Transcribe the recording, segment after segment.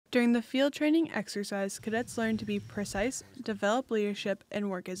During the field training exercise, cadets learn to be precise, develop leadership, and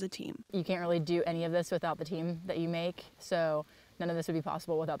work as a team. You can't really do any of this without the team that you make, so none of this would be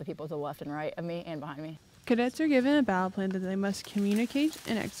possible without the people to the left and right of me and behind me. Cadets are given a battle plan that they must communicate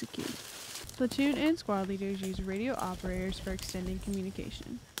and execute. Platoon and squad leaders use radio operators for extending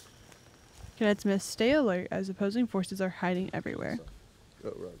communication. Cadets must stay alert as opposing forces are hiding everywhere.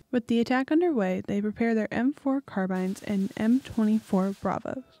 With the attack underway, they prepare their M4 carbines and M24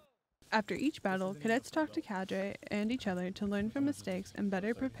 Bravos. After each battle, cadets talk to cadre and each other to learn from mistakes and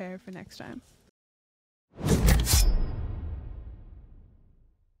better prepare for next time.